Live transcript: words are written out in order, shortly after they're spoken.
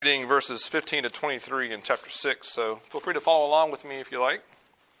Reading verses 15 to 23 in chapter 6, so feel free to follow along with me if you like.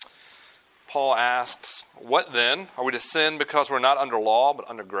 Paul asks, "What then? Are we to sin because we're not under law but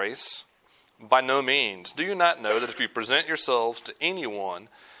under grace? By no means. Do you not know that if you present yourselves to anyone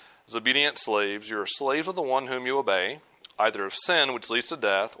as obedient slaves, you are slaves of the one whom you obey, either of sin, which leads to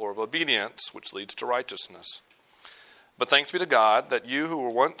death, or of obedience, which leads to righteousness? But thanks be to God that you who were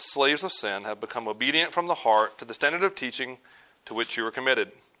once slaves of sin have become obedient from the heart to the standard of teaching to which you were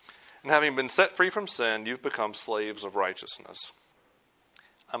committed. And having been set free from sin, you've become slaves of righteousness."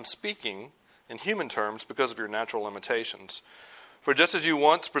 I'm speaking in human terms because of your natural limitations. For just as you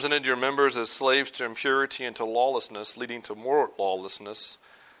once presented your members as slaves to impurity and to lawlessness, leading to more lawlessness,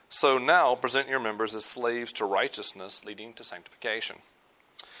 so now present your members as slaves to righteousness, leading to sanctification.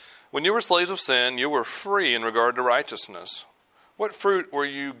 When you were slaves of sin, you were free in regard to righteousness. What fruit were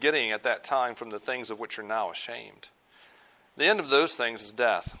you getting at that time from the things of which you're now ashamed? The end of those things is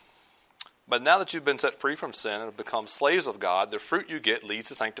death. But now that you've been set free from sin and have become slaves of God, the fruit you get leads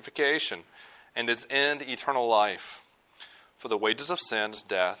to sanctification, and its end eternal life. For the wages of sin is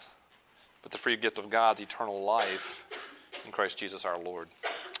death, but the free gift of God's eternal life in Christ Jesus our Lord.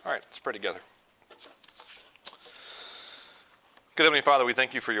 All right, let's pray together. Good Heavenly Father, we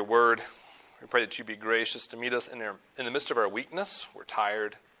thank you for your word. We pray that you be gracious to meet us in the midst of our weakness. We're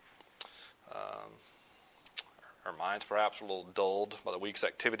tired. Our minds perhaps are a little dulled by the week's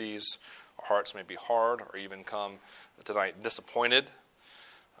activities. Our hearts may be hard or even come tonight disappointed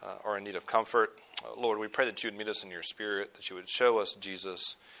or in need of comfort. Lord, we pray that you would meet us in your spirit, that you would show us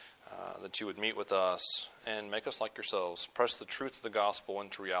Jesus, that you would meet with us and make us like yourselves. Press the truth of the gospel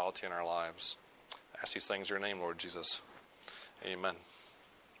into reality in our lives. I ask these things in your name, Lord Jesus. Amen.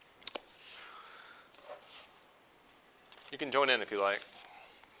 You can join in if you like.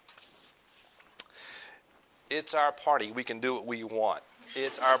 It's our party. We can do what we want.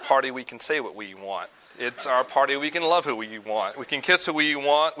 It's our party. We can say what we want. It's our party. We can love who we want. We can kiss who we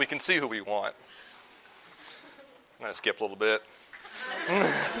want. We can see who we want. I'm going to skip a little bit.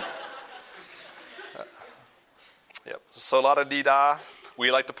 Yep. So la da dee da.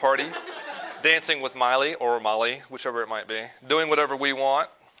 We like to party. Dancing with Miley or Molly, whichever it might be. Doing whatever we want.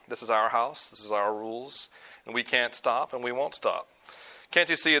 This is our house. This is our rules. And we can't stop and we won't stop. Can't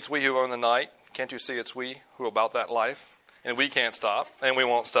you see it's we who own the night? Can't you see it's we who are about that life? And we can't stop, and we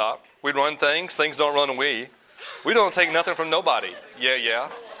won't stop. We run things don't run we. We don't take nothing from nobody.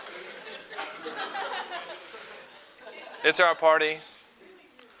 Yeah. It's our party.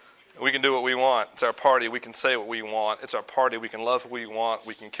 We can do what we want. It's our party. We can say what we want. It's our party. We can love who we want.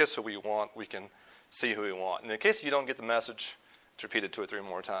 We can kiss who we want. We can see who we want. And in case you don't get the message, it's repeated 2 or 3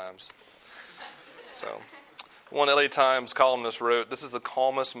 more times. So, one LA Times columnist wrote, "This is the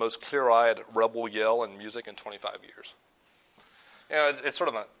calmest, most clear-eyed rebel yell in music in 25 years." You know, it's sort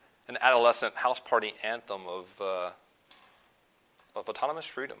of an adolescent house party anthem of autonomous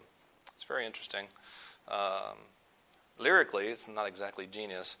freedom. It's very interesting. Lyrically, it's not exactly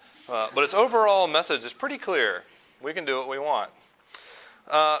genius, but its overall message is pretty clear. We can do what we want.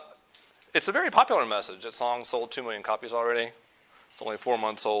 It's a very popular message. That song sold 2 million copies already. It's only 4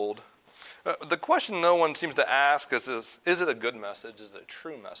 months old. The question no one seems to ask is it a good message? Is it a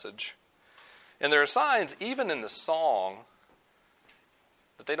true message? And there are signs, even in the song,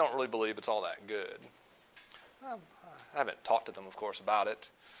 that they don't really believe it's all that good. I haven't talked to them, of course, about it.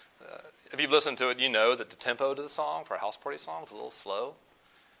 If you've listened to it, you know that the tempo to the song for a house party song is a little slow.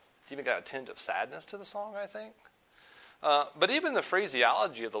 It's even got a tinge of sadness to the song, I think. But even the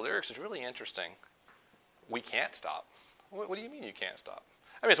phraseology of the lyrics is really interesting. We can't stop. What do you mean you can't stop?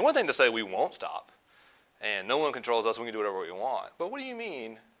 I mean, it's one thing to say we won't stop, and no one controls us, we can do whatever we want. But what do you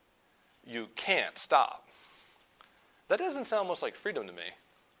mean you can't stop? That doesn't sound much like freedom to me.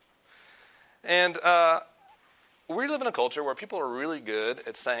 And we live in a culture where people are really good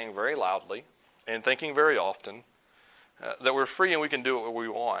at saying very loudly and thinking very often that we're free and we can do what we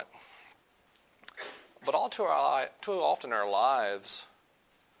want. But all too often our lives,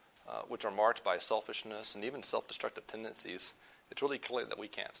 which are marked by selfishness and even self-destructive tendencies, it's really clear that we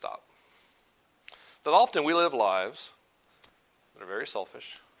can't stop. That often we live lives that are very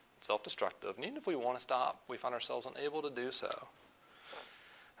selfish, self-destructive, and even if we want to stop, we find ourselves unable to do so.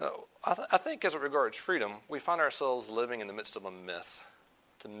 I think as it regards freedom, we find ourselves living in the midst of a myth.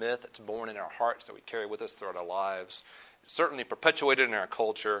 It's a myth that's born in our hearts that we carry with us throughout our lives. It's certainly perpetuated in our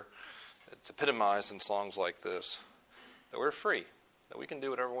culture. It's epitomized in songs like this, that we're free, that we can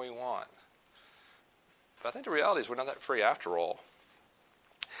do whatever we want. But I think the reality is we're not that free after all.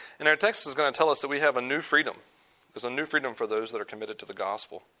 And our text is going to tell us that we have a new freedom. There's a new freedom for those that are committed to the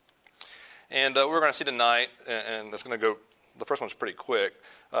gospel. And we're going to see tonight, and it's going to go the first one's pretty quick.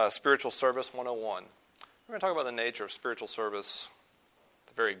 Spiritual Service 101. We're going to talk about the nature of spiritual service at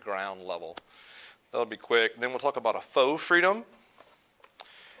the very ground level. That'll be quick. Then we'll talk about a faux freedom,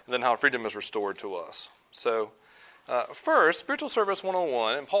 and then how freedom is restored to us. So, first, Spiritual Service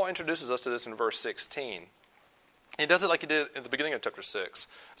 101, and Paul introduces us to this in verse 16. He does it like he did at the beginning of chapter 6.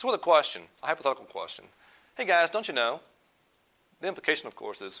 It's with a question, a hypothetical question. Hey guys, don't you know? The implication, of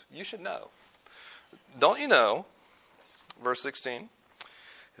course, is you should know. Don't you know, verse 16,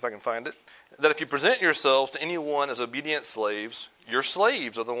 if I can find it, that if you present yourselves to anyone as obedient slaves, your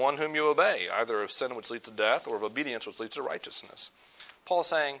slaves are the one whom you obey, either of sin which leads to death or of obedience which leads to righteousness. Paul is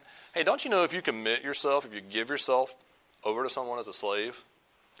saying, hey, don't you know if you commit yourself, if you give yourself over to someone as a slave,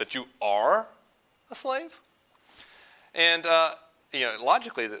 that you are a slave? And,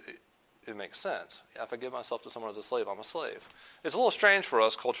 logically, it makes sense. If I give myself to someone as a slave, I'm a slave. It's a little strange for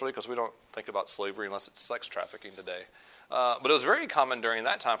us culturally because we don't think about slavery unless it's sex trafficking today. But it was very common during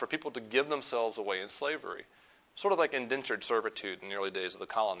that time for people to give themselves away in slavery, sort of like indentured servitude in the early days of the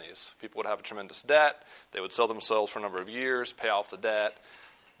colonies. People would have a tremendous debt. They would sell themselves for a number of years, pay off the debt.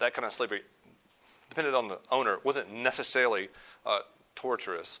 That kind of slavery, depended on the owner, wasn't necessarily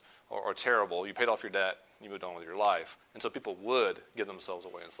torturous or terrible. You paid off your debt. You moved on with your life. And so people would give themselves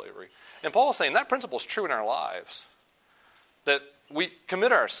away in slavery. And Paul is saying that principle is true in our lives, that we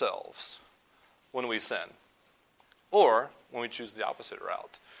commit ourselves when we sin, or when we choose the opposite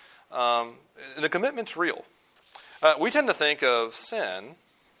route. The commitment's real. We tend to think of sin,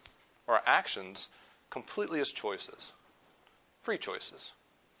 or our actions, completely as choices, free choices.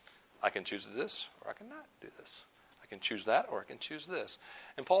 I can choose this, or I cannot do this. I can choose that, or I can choose this.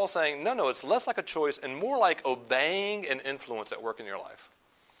 And Paul is saying, no, it's less like a choice and more like obeying an influence at work in your life.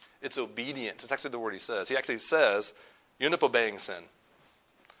 It's obedience. It's actually the word he says. He actually says, you end up obeying sin.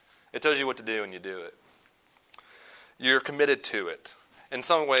 It tells you what to do and you do it. You're committed to it. In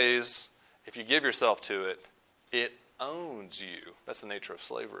some ways, if you give yourself to it, it owns you. That's the nature of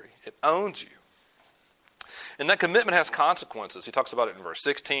slavery. It owns you. And that commitment has consequences. He talks about it in verse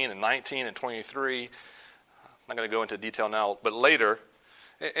 16 and 19 and 23. I'm not going to go into detail now, but later.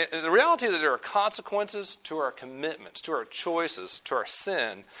 The reality that there are consequences to our commitments, to our choices, to our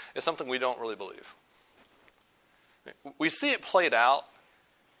sin, is something we don't really believe. We see it played out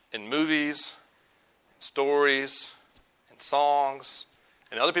in movies, stories, in songs,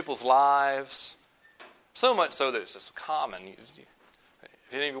 in other people's lives, so much so that it's just common.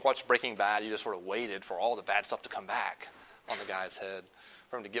 If any of you watched Breaking Bad, you just sort of waited for all the bad stuff to come back on the guy's head,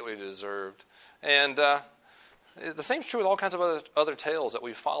 for him to get what he deserved. And the same is true with all kinds of other tales that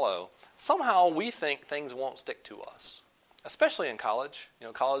we follow. Somehow we think things won't stick to us, especially in college.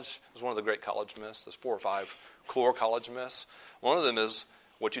 College is one of the great college myths. There's 4 or 5 core college myths. One of them is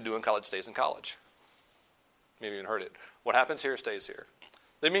what you do in college stays in college. Maybe you heard it. What happens here stays here.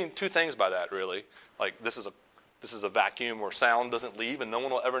 They mean 2 things by that, really. Like this is a vacuum where sound doesn't leave and no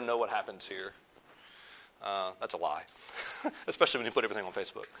one will ever know what happens here. That's a lie, especially when you put everything on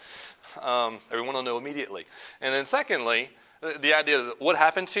Facebook. Everyone will know immediately. And then secondly, the idea that what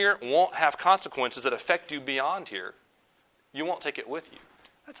happens here won't have consequences that affect you beyond here. You won't take it with you.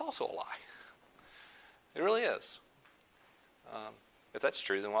 That's also a lie. It really is. If that's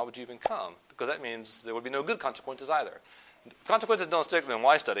true, then why would you even come? Because that means there would be no good consequences either. Consequences don't stick, then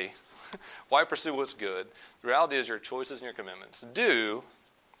why study? Why pursue what's good? The reality is your choices and your commitments do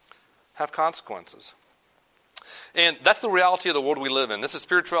have consequences. And that's the reality of the world we live in. This is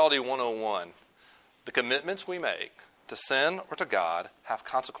Spirituality 101. The commitments we make to sin or to God have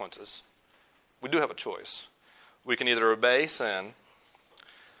consequences. We do have a choice. We can either obey sin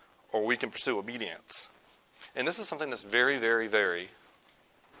or we can pursue obedience. And this is something that's very, very, very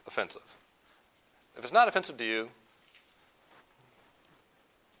offensive. If it's not offensive to you,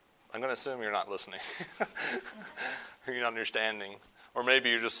 I'm going to assume you're not listening. Or you're not understanding. Or maybe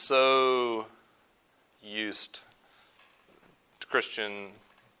you're just so used to Christian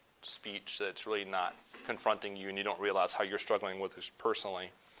speech that it's really not confronting you and you don't realize how you're struggling with this personally.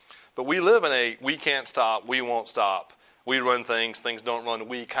 But we live in a we can't stop, we won't stop, we run things don't run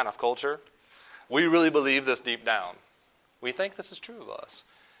we kind of culture. We really believe this deep down. We think this is true of us.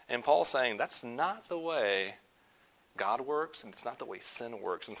 And Paul's saying that's not the way God works, and it's not the way sin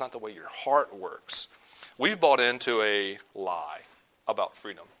works, and it's not the way your heart works. We've bought into a lie about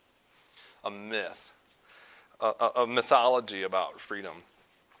freedom, a myth, a mythology about freedom.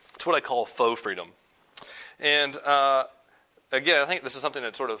 It's what I call faux freedom. And again, I think this is something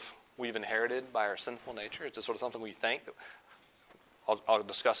that sort of we've inherited by our sinful nature. It's just sort of something we think. I'll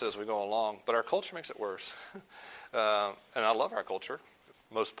discuss it as we go along, but our culture makes it worse. And I love our culture, for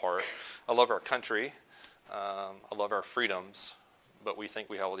the most part. I love our country. I love our freedoms, but we think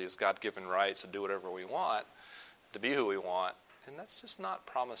we have all these God-given rights to do whatever we want, to be who we want, and that's just not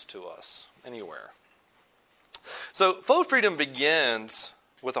promised to us anywhere. So faux freedom begins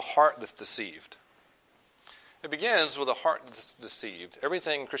with a heart that's deceived. It begins with a heart that's deceived.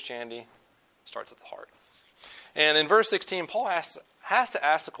 Everything in Christianity starts at the heart. And in verse 16, Paul has to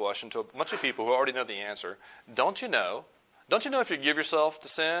ask the question to a bunch of people who already know the answer. Don't you know if you give yourself to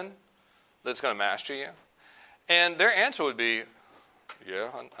sin, that it's going to master you? And their answer would be, yeah,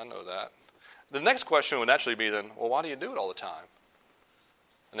 I know that. The next question would naturally be then, well, why do you do it all the time?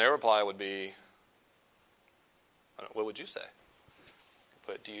 And their reply would be, what would you say?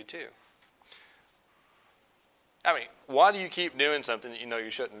 But do you too? I mean, why do you keep doing something that you know you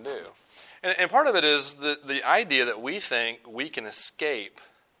shouldn't do? And part of it is the idea that we think we can escape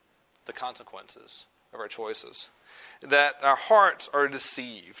the consequences of our choices, that our hearts are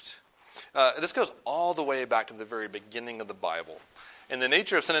deceived. This goes all the way back to the very beginning of the Bible. And the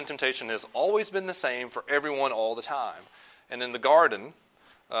nature of sin and temptation has always been the same for everyone all the time. And in the garden,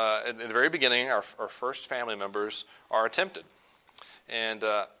 at the very beginning, our first family members are tempted. And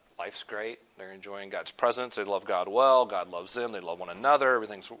life's great. They're enjoying God's presence. They love God well. God loves them. They love one another.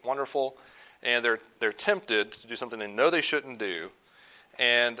 Everything's wonderful. And they're tempted to do something they know they shouldn't do.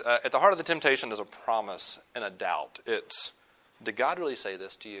 And at the heart of the temptation is a promise and a doubt. It's, did God really say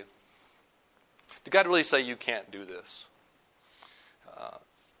this to you? Did God really say you can't do this?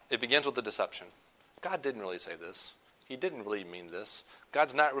 It begins with the deception. God didn't really say this. He didn't really mean this.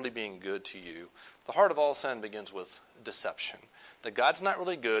 God's not really being good to you. The heart of all sin begins with deception. That God's not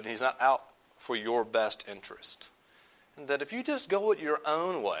really good and He's not out for your best interest. And that if you just go it your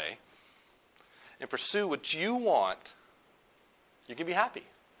own way and pursue what you want, you can be happy.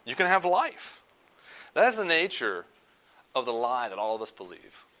 You can have life. That is the nature of the lie that all of us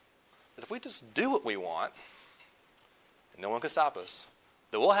believe. That if we just do what we want, and no one can stop us,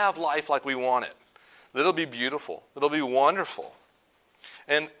 that we'll have life like we want it. That it'll be beautiful. That it'll be wonderful.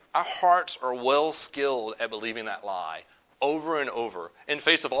 And our hearts are well skilled at believing that lie over and over in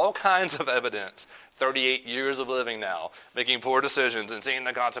face of all kinds of evidence. 38 years of living now, making poor decisions and seeing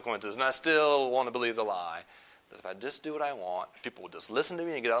the consequences, and I still want to believe the lie. That if I just do what I want, people will just listen to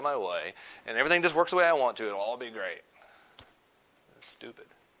me and get out of my way, and everything just works the way I want to, it'll all be great. It's stupid.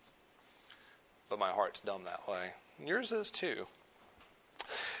 But my heart's dumb that way. And yours is too.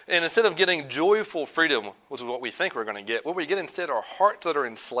 And instead of getting joyful freedom, which is what we think we're going to get, what we get instead are hearts that are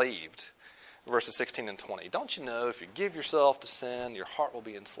enslaved. Verses 16 and 20. Don't you know if you give yourself to sin, your heart will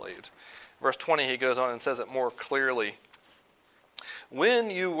be enslaved? Verse 20, he goes on and says it more clearly.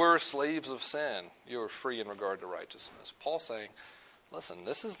 When you were slaves of sin, you were free in regard to righteousness. Paul's saying, listen,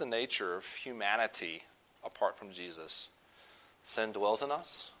 this is the nature of humanity apart from Jesus. Sin dwells in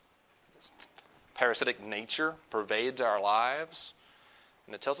us. This parasitic nature pervades our lives.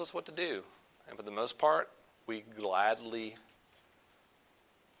 And it tells us what to do. And for the most part, we gladly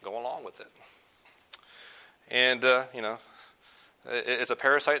go along with it. And, it's a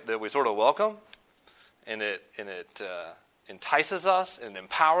parasite that we sort of welcome. And it entices us and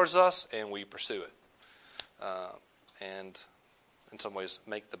empowers us, and we pursue it. And in some ways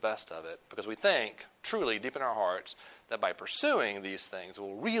make the best of it. Because we think, truly, deep in our hearts, that by pursuing these things,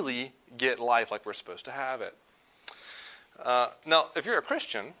 we'll really get life like we're supposed to have it. Now, if you're a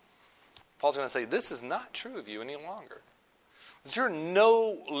Christian, Paul's going to say, this is not true of you any longer. That you're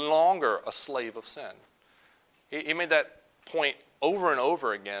no longer a slave of sin. He made that point over and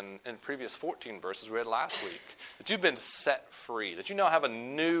over again in previous 14 verses we read last week. That you've been set free. That you now have a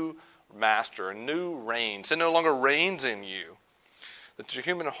new master, a new reign. Sin no longer reigns in you. That your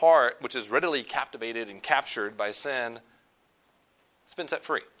human heart, which is readily captivated and captured by sin, it's been set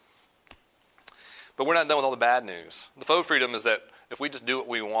free. But we're not done with all the bad news. The faux freedom is that if we just do what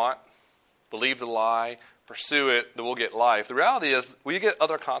we want, believe the lie, pursue it, that we'll get life. The reality is we get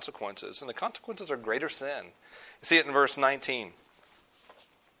other consequences, and the consequences are greater sin. You see it in verse 19.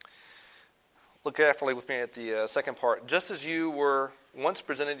 Look carefully with me at the second part. Just as you were once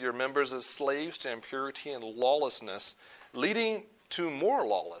presented your members as slaves to impurity and lawlessness, leading to more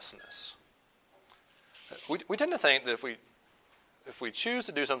lawlessness. We tend to think that if we choose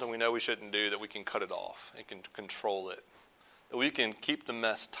to do something we know we shouldn't do, that we can cut it off and can control it, that we can keep the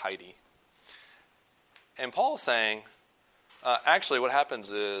mess tidy. And Paul's saying, actually what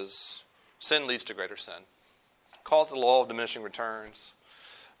happens is sin leads to greater sin. Call it the law of diminishing returns.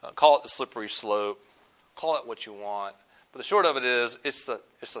 Call it the slippery slope. Call it what you want. But the short of it is, it's the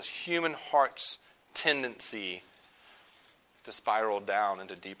human heart's tendency to spiral down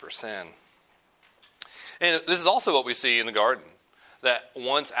into deeper sin. And this is also what we see in the garden. That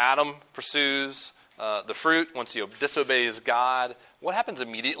once Adam pursues The fruit, once he disobeys God, what happens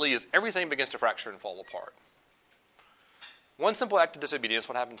immediately is everything begins to fracture and fall apart. One simple act of disobedience,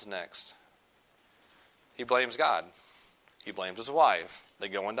 what happens next? He blames God. He blames his wife. They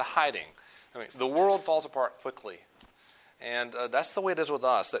go into hiding. I mean, the world falls apart quickly. And that's the way it is with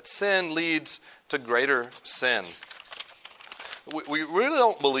us, that sin leads to greater sin. We really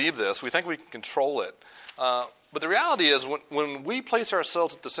don't believe this. We think we can control it. But the reality is when we place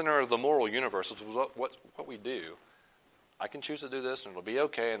ourselves at the center of the moral universe, which is what we do, I can choose to do this and it'll be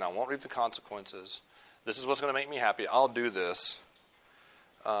okay and I won't reap the consequences. This is what's going to make me happy. I'll do this.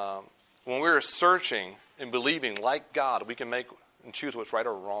 When we're searching and believing like God, we can make and choose what's right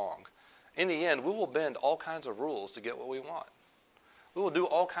or wrong. In the end, we will bend all kinds of rules to get what we want. We will do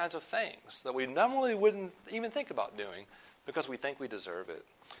all kinds of things that we normally wouldn't even think about doing because we think we deserve it.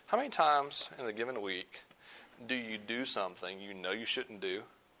 How many times in a given week do you do something you know you shouldn't do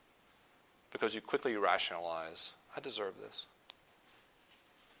because you quickly rationalize, I deserve this?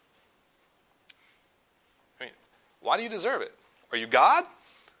 I mean, why do you deserve it? Are you God?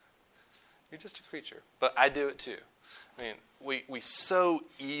 You're just a creature. But I do it too. I mean, we so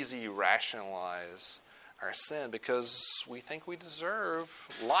easy rationalize our sin because we think we deserve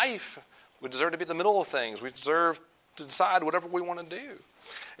life. We deserve to be in the middle of things. We deserve to decide whatever we want to do.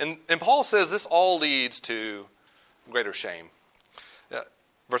 And Paul says this all leads to greater shame.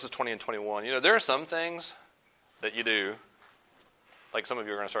 Verses 20 and 21. You know, there are some things that you do, like some of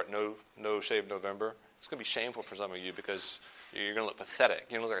you are going to start No Shave November. It's going to be shameful for some of you because you're going to look pathetic.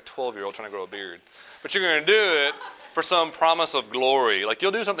 You're going to look like a 12-year-old trying to grow a beard. But you're going to do it for some promise of glory. Like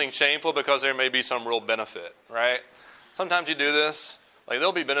you'll do something shameful because there may be some real benefit, right? Sometimes you do this. Like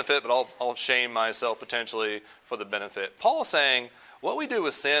there'll be benefit, but I'll shame myself potentially for the benefit. Paul's saying what we do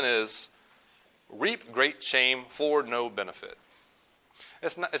with sin is reap great shame for no benefit.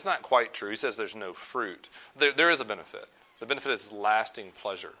 It's not quite true. He says there's no fruit. There is a benefit. The benefit is lasting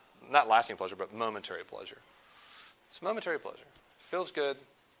pleasure. Not lasting pleasure, but momentary pleasure. It's momentary pleasure. It feels good.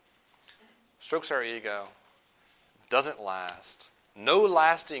 Strokes our ego. Doesn't last. No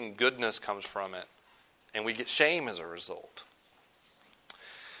lasting goodness comes from it. And we get shame as a result.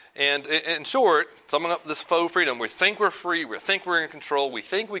 And in short, summing up this faux freedom, we think we're free, we think we're in control, we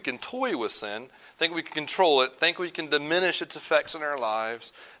think we can toy with sin, think we can control it, think we can diminish its effects in our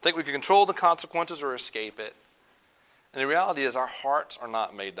lives, think we can control the consequences or escape it. And the reality is our hearts are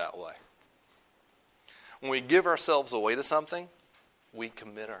not made that way. When we give ourselves away to something, we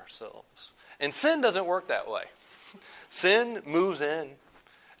commit ourselves. And sin doesn't work that way. Sin moves in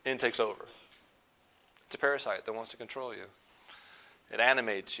and takes over. It's a parasite that wants to control you. It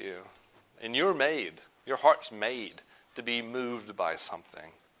animates you. And your heart's made to be moved by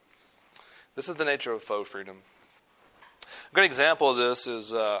something. This is the nature of faux freedom. A good example of this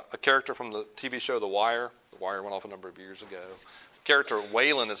is a character from the TV show The Wire. The Wire went off a number of years ago. The character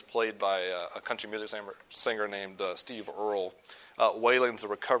Waylon is played by a country music singer named Steve Earle. Waylon's a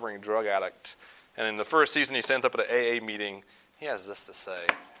recovering drug addict. And in the first season, he stands up at an AA meeting. He has this to say.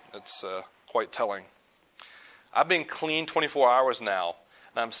 It's quite telling. I've been clean 24 hours now,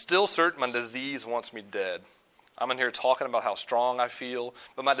 and I'm still certain my disease wants me dead. I'm in here talking about how strong I feel,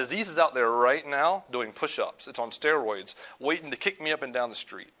 but my disease is out there right now doing push-ups. It's on steroids, waiting to kick me up and down the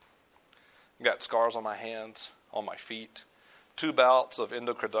street. I've got scars on my hands, on my feet, 2 bouts of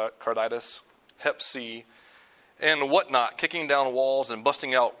endocarditis, hep C, and whatnot, kicking down walls and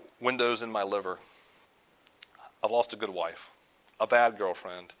busting out windows in my liver. I've lost a good wife, a bad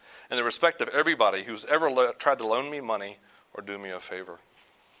girlfriend, and the respect of everybody who's ever tried to loan me money or do me a favor.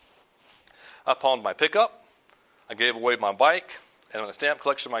 I pawned my pickup, I gave away my bike, and a stamp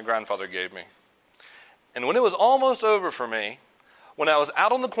collection my grandfather gave me. And when it was almost over for me, when I was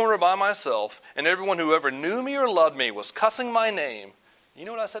out on the corner by myself, and everyone who ever knew me or loved me was cussing my name, you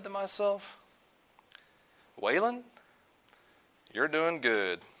know what I said to myself? Waylon, you're doing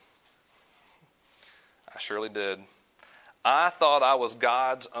good. I surely did. I thought I was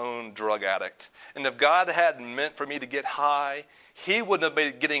God's own drug addict. And if God hadn't meant for me to get high, He wouldn't have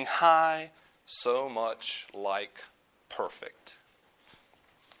made getting high so much like perfect.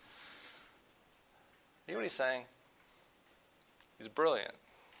 You know what he's saying? He's brilliant.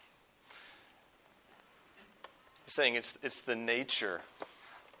 He's saying it's the nature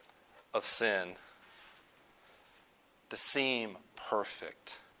of sin to seem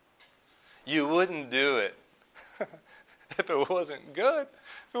perfect. You wouldn't do it if it wasn't good,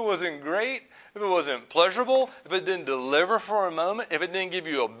 if it wasn't great, if it wasn't pleasurable, if it didn't deliver for a moment, if it didn't give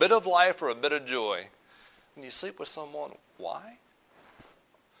you a bit of life or a bit of joy. When you sleep with someone, why?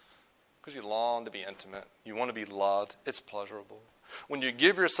 Because you long to be intimate. You want to be loved. It's pleasurable. When you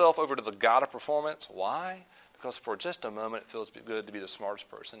give yourself over to the God of performance, why? Because for just a moment it feels good to be the smartest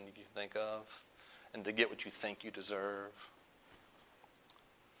person you can think of and to get what you think you deserve.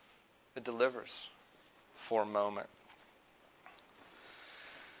 It delivers for a moment.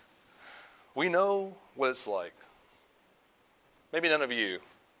 We know what it's like. Maybe none of you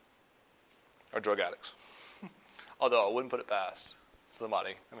are drug addicts. Although I wouldn't put it past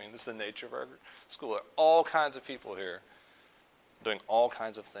somebody. I mean, this is the nature of our school. There are all kinds of people here doing all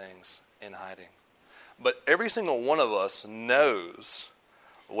kinds of things in hiding. But every single one of us knows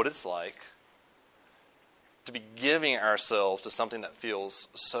what it's like to be giving ourselves to something that feels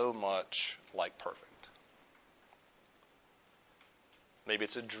so much like perfect. Maybe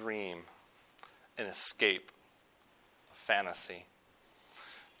it's a dream, an escape, a fantasy.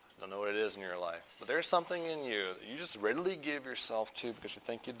 I don't know what it is in your life, but there's something in you that you just readily give yourself to because you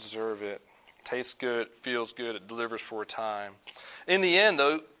think you deserve it. It tastes good, it feels good, it delivers for a time. In the end,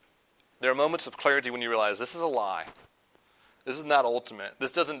 though, there are moments of clarity when you realize this is a lie. This is not ultimate.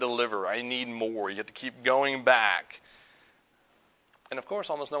 This doesn't deliver. I need more. You have to keep going back. And of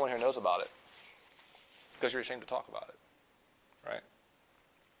course, almost no one here knows about it because you're ashamed to talk about it, right?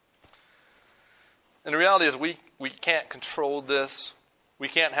 And the reality is we can't control this. We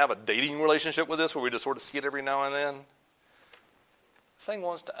can't have a dating relationship with this where we just sort of see it every now and then. This thing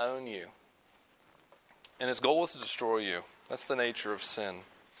wants to own you. And its goal is to destroy you. That's the nature of sin.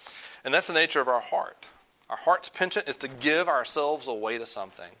 And that's the nature of our heart. Our heart's penchant is to give ourselves away to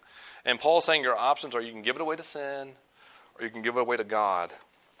something. And Paul's saying your options are you can give it away to sin or you can give it away to God.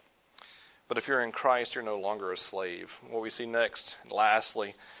 But if you're in Christ, you're no longer a slave. What we see next,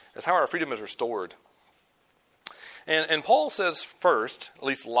 lastly, is how our freedom is restored. And Paul says first, at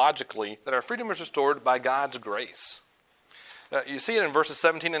least logically, that our freedom is restored by God's grace. You see it in verses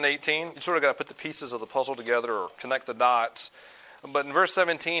 17 and 18. You sort of got to put the pieces of the puzzle together or connect the dots. But in verse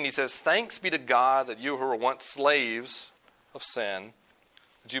 17, he says, "Thanks be to God that you who were once slaves of sin,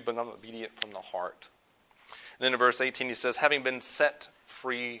 that you become obedient from the heart." And then in verse 18, he says, "Having been set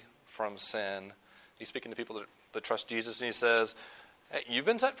free from sin." He's speaking to people that trust Jesus, and he says, "Hey, you've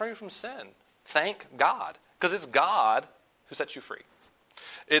been set free from sin. Thank God." Because it's God who sets you free.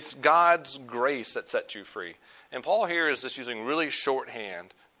 It's God's grace that sets you free. And Paul here is just using really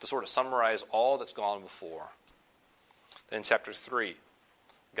shorthand to sort of summarize all that's gone before. Then chapter 3,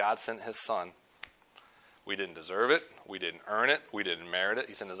 God sent his son. We didn't deserve it. We didn't earn it. We didn't merit it.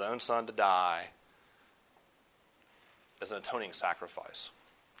 He sent his own son to die as an atoning sacrifice.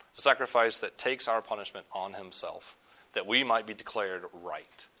 It's a sacrifice that takes our punishment on himself, that we might be declared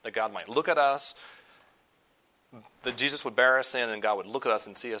right, that God might look at us, that Jesus would bear our sin and God would look at us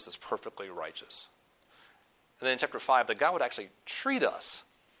and see us as perfectly righteous. And then in chapter 5, that God would actually treat us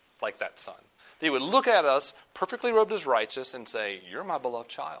like that son. That he would look at us, perfectly robed as righteous, and say, "You're my beloved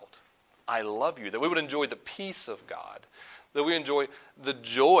child. I love you." That we would enjoy the peace of God. That we enjoy the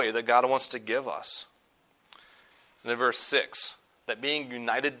joy that God wants to give us. And then verse 6, that being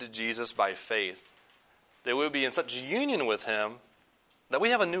united to Jesus by faith, that we would be in such union with him that we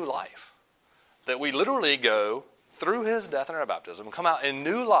have a new life. That we literally go through his death and our baptism and come out in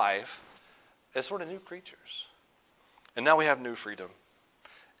new life as sort of new creatures. And now we have new freedom.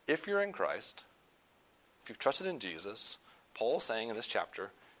 If you're in Christ, if you've trusted in Jesus, Paul's saying in this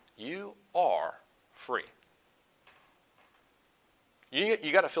chapter, you are free.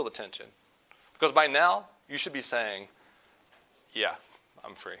 You got to feel the tension. Because by now, you should be saying, yeah,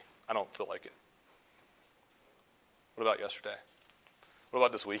 I'm free. I don't feel like it. What about yesterday? What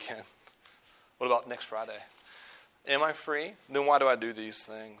about this weekend? What about next Friday? Am I free? Then why do I do these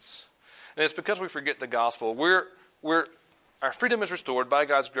things? And it's because we forget the gospel. Our freedom is restored by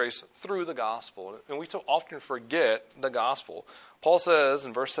God's grace through the gospel. And we so often forget the gospel. Paul says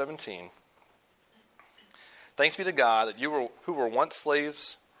in verse 17, "Thanks be to God that you who were once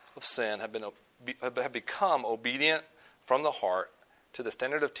slaves of sin have become obedient from the heart to the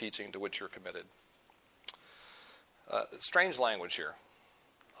standard of teaching to which you're committed." Strange language here.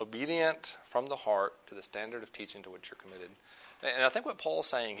 Obedient from the heart to the standard of teaching to which you're committed. And I think what Paul's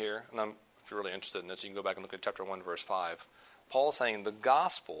saying here, and if you're really interested in this, you can go back and look at chapter 1, verse 5. Paul's saying the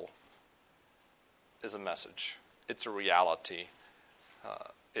gospel is a message. It's a reality.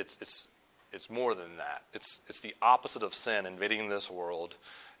 It's more than that. It's the opposite of sin invading this world.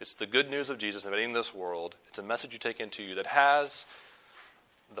 It's the good news of Jesus invading this world. It's a message you take into you that has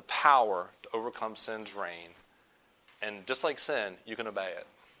the power to overcome sin's reign. And just like sin, you can obey it.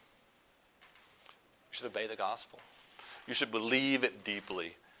 You should obey the gospel. You should believe it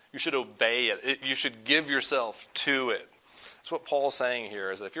deeply. You should obey it. You should give yourself to it. That's what Paul's saying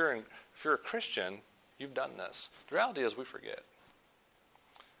here, is that if you're a Christian, you've done this. The reality is we forget.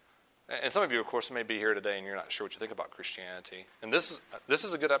 And some of you, of course, may be here today and you're not sure what you think about Christianity. And this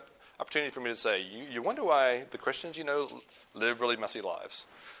is a good opportunity for me to say, you wonder why the Christians you know live really messy lives,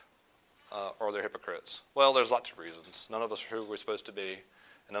 or they're hypocrites. Well, there's lots of reasons. None of us are who we're supposed to be,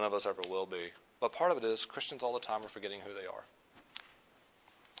 and none of us ever will be. But part of it is Christians all the time are forgetting who they are.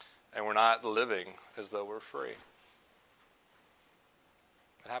 And we're not living as though we're free.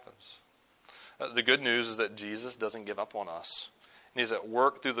 It happens. The good news is that Jesus doesn't give up on us. And he's at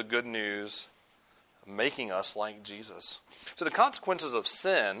work through the good news, making us like Jesus. So the consequences of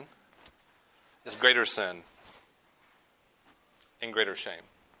sin is greater sin and greater shame.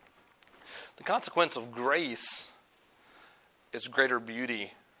 The consequence of grace is greater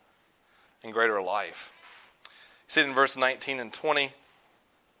beauty and greater life. You see it in verse 19 and 20.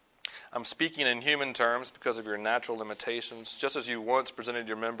 I'm speaking in human terms because of your natural limitations. Just as you once presented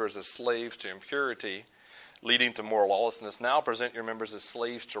your members as slaves to impurity, leading to moral lawlessness, now present your members as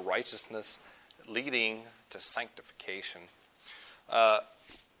slaves to righteousness, leading to sanctification. I've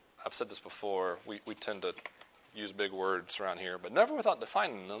said this before. We tend to use big words around here, but never without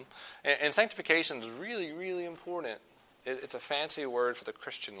defining them. And sanctification is really, really important. It's a fancy word for the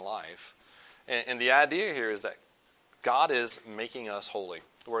Christian life. And the idea here is that God is making us holy.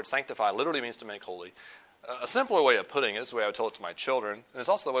 The word sanctify literally means to make holy. A simpler way of putting it is the way I told it to my children, and it's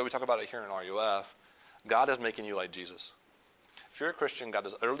also the way we talk about it here in RUF. God is making you like Jesus. If you're a Christian, God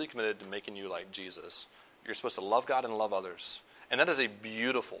is utterly committed to making you like Jesus. You're supposed to love God and love others. And that is a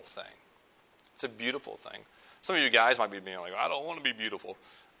beautiful thing. It's a beautiful thing. Some of you guys might be being like, I don't want to be beautiful.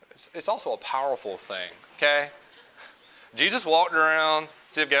 It's also a powerful thing, okay? Jesus walked around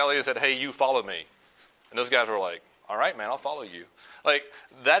Sea of Galilee and said, hey, you follow me. And those guys were like, all right, man, I'll follow you. Like,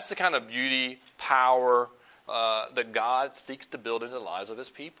 that's the kind of beauty, power that God seeks to build into the lives of his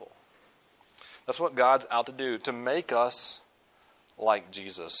people. That's what God's out to do, to make us like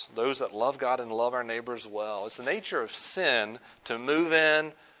Jesus, those that love God and love our neighbors well. It's the nature of sin to move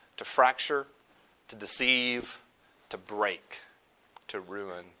in, to fracture, to deceive, to break, to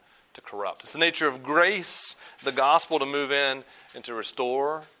ruin, to corrupt. It's the nature of grace, the gospel, to move in and to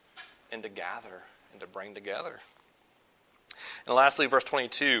restore and to gather and to bring together. And lastly, verse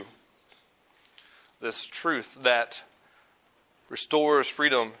 22, this truth that restores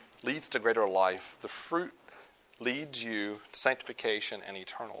freedom leads to greater life. The fruit leads you to sanctification and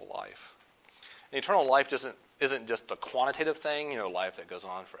eternal life. And eternal life isn't just a quantitative thing, life that goes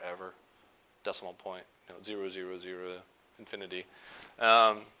on forever, decimal point, 0, 0, 0, infinity.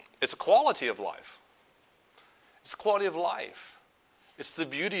 It's a quality of life. It's the quality of life. It's the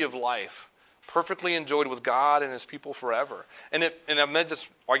beauty of life, perfectly enjoyed with God and his people forever. And I've made this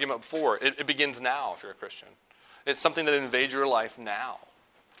argument before. It begins now if you're a Christian. It's something that invades your life now.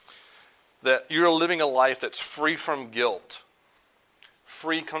 That you're living a life that's free from guilt,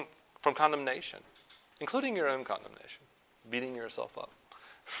 free from condemnation, including your own condemnation, beating yourself up,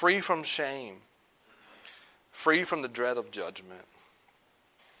 free from shame, free from the dread of judgment.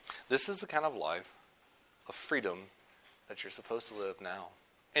 This is the kind of life of freedom that you're supposed to live now,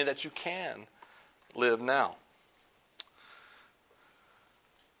 and that you can live now.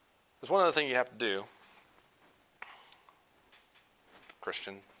 There's one other thing you have to do,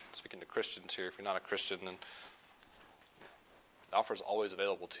 Christian. Speaking to Christians here, if you're not a Christian, then the offer is always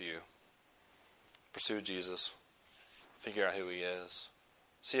available to you. Pursue Jesus. Figure out who he is.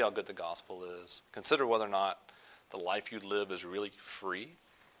 See how good the gospel is. Consider whether or not the life you live is really free.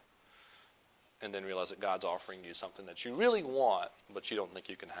 And then realize that God's offering you something that you really want, but you don't think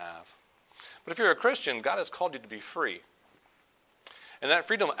you can have. But if you're a Christian, God has called you to be free. And that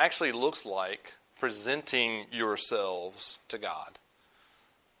freedom actually looks like presenting yourselves to God.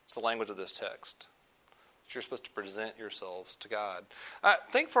 It's the language of this text. You're supposed to present yourselves to God.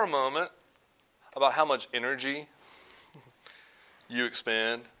 Think for a moment about how much energy you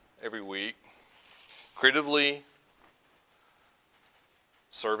expend every week creatively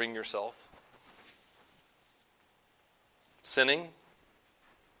serving yourself, sinning.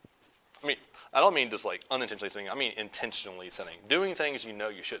 I don't mean just like unintentionally sinning. I mean intentionally sinning. Doing things you know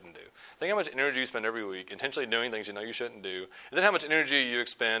you shouldn't do. Think how much energy you spend every week intentionally doing things you know you shouldn't do. And then how much energy you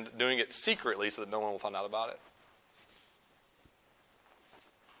expend doing it secretly so that no one will find out about it.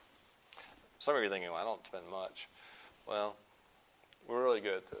 Some of you are thinking, well, I don't spend much. Well, we're really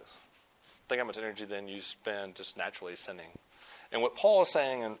good at this. Think how much energy then you spend just naturally sinning. And what Paul is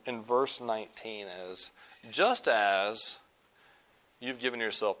saying in verse 19 is, just as you've given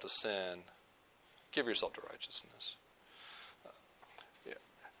yourself to sin, give yourself to righteousness.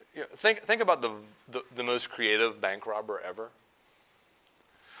 Think about the most creative bank robber ever,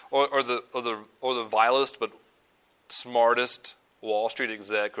 or the vilest but smartest Wall Street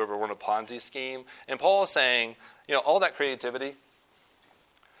exec who ever run a Ponzi scheme. And Paul is saying, all that creativity,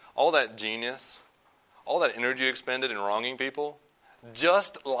 all that genius, all that energy expended in wronging people,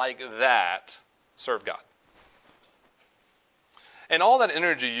 just like that, serve God. And all that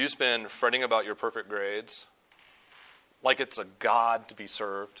energy you spend fretting about your perfect grades, like it's a God to be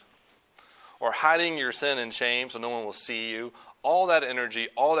served, or hiding your sin and shame so no one will see you, all that energy,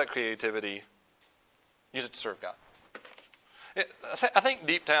 all that creativity, use it to serve God. I think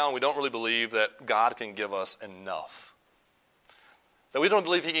deep down we don't really believe that God can give us enough. That we don't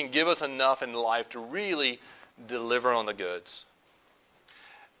believe He can give us enough in life to really deliver on the goods.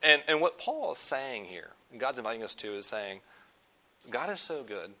 And what Paul is saying here, and God's inviting us to, is saying, God is so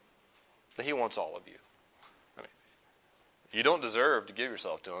good that He wants all of you. I mean, you don't deserve to give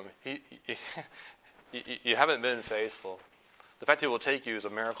yourself to Him. You haven't been faithful. The fact that He will take you is a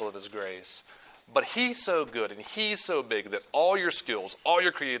miracle of His grace. But He's so good and He's so big that all your skills, all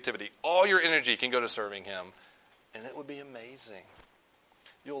your creativity, all your energy can go to serving Him. And it would be amazing.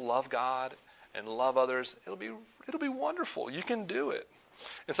 You'll love God and love others. It'll be wonderful. You can do it.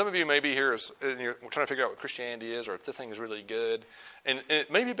 And some of you may be here and you're trying to figure out what Christianity is or if this thing is really good. And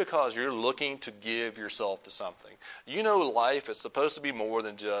it may be because you're looking to give yourself to something. Life is supposed to be more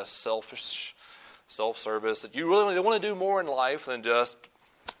than just selfish, self-service. That you really want to do more in life than just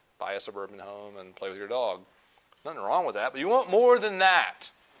buy a suburban home and play with your dog. Nothing wrong with that, but you want more than that.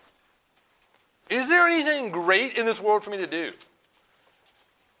 Is there anything great in this world for me to do?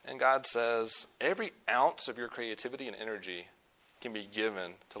 And God says, every ounce of your creativity and energy can be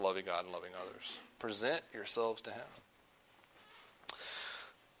given to loving God and loving others. Present yourselves to Him.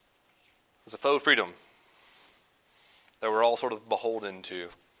 There's a faux freedom that we're all sort of beholden to.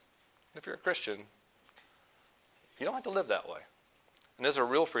 If you're a Christian, you don't have to live that way. And there's a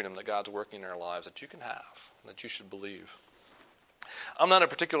real freedom that God's working in our lives that you can have, that you should believe. I'm not a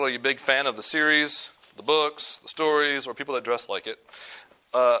particularly big fan of the series, the books, the stories, or people that dress like it.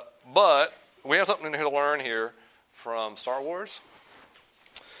 But we have something to learn here from Star Wars.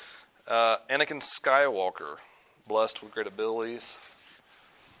 Anakin Skywalker, blessed with great abilities,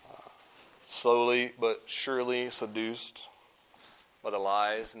 slowly but surely seduced by the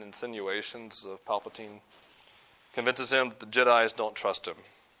lies and insinuations of Palpatine, convinces him that the Jedis don't trust him,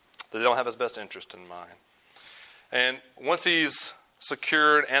 that they don't have his best interest in mind. And once he's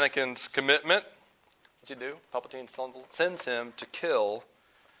secured Anakin's commitment, what's he do? Palpatine sends him to kill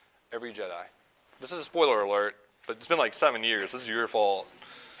every Jedi. This is a spoiler alert, but it's been like 7 years. This is your fault.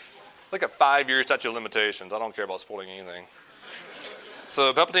 Like a 5-year statute of limitations. I don't care about spoiling anything.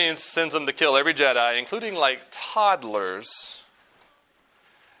 So Palpatine sends them to kill every Jedi, including like toddlers.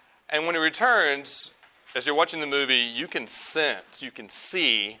 And when he returns, as you're watching the movie, you can sense, you can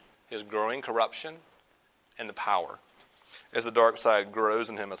see his growing corruption and the power as the dark side grows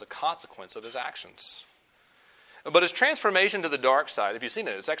in him as a consequence of his actions. But his transformation to the dark side, if you've seen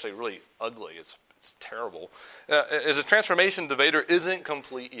it, it's actually really ugly. It's terrible. His transformation to Vader isn't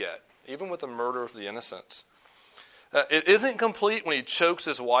complete yet, even with the murder of the innocents. It isn't complete when he chokes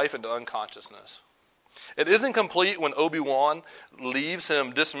his wife into unconsciousness. It isn't complete when Obi-Wan leaves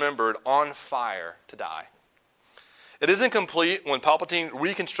him dismembered on fire to die. It isn't complete when Palpatine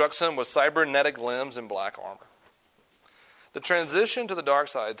reconstructs him with cybernetic limbs and black armor. The transition to the dark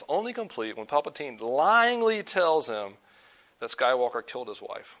side is only complete when Palpatine lyingly tells him that Skywalker killed his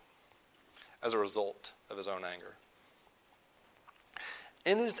wife as a result of his own anger.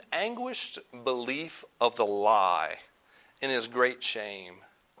 In his anguished belief of the lie, in his great shame,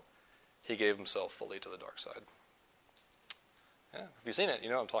 he gave himself fully to the dark side. Yeah, if you've seen it, you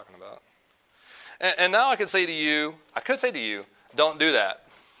know what I'm talking about. And now I could say to you, don't do that.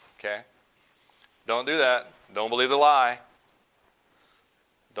 Okay? Don't do that. Don't believe the lie.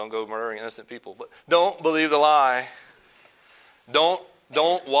 Don't go murdering innocent people. But don't believe the lie. Don't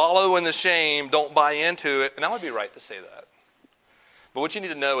wallow in the shame. Don't buy into it. And I would be right to say that. But what you need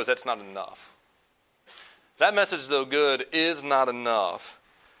to know is that's not enough. That message, though good, is not enough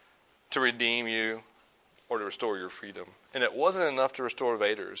to redeem you or to restore your freedom. And it wasn't enough to restore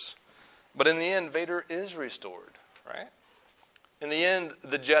Vader's. But in the end, Vader is restored, right? In the end,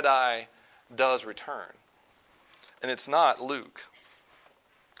 the Jedi does return. And it's not Luke.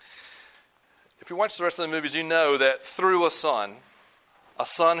 If you watch the rest of the movies, you know that through a son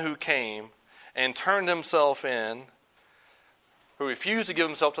who came and turned himself in, who refused to give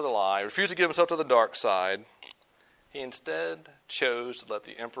himself to the lie, refused to give himself to the dark side, he instead chose to let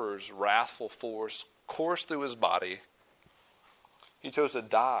the Emperor's wrathful force course through his body. He chose to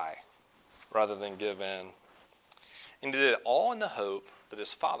die rather than give in. And he did it all in the hope that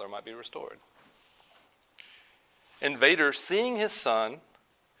his father might be restored. invader, seeing his son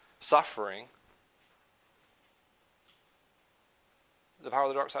suffering, the power of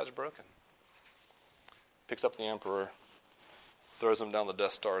the dark side is broken. Picks up the Emperor, throws him down the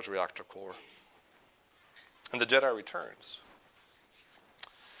Death Star's reactor core. And the Jedi returns.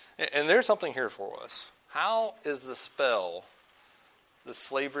 And there's something here for us. How is the spell, the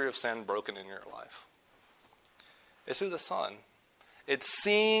slavery of sin, broken in your life? It's through the Son. It's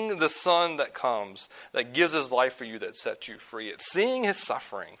seeing the Son that comes, that gives his life for you, that sets you free. It's seeing his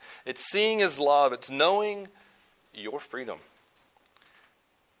suffering. It's seeing his love. It's knowing your freedom.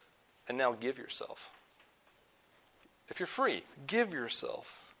 And now give yourself. If you're free, give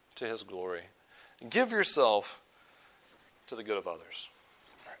yourself to his glory. Give yourself to the good of others.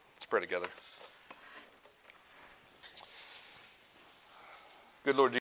 All right, let's pray together. Good Lord Jesus.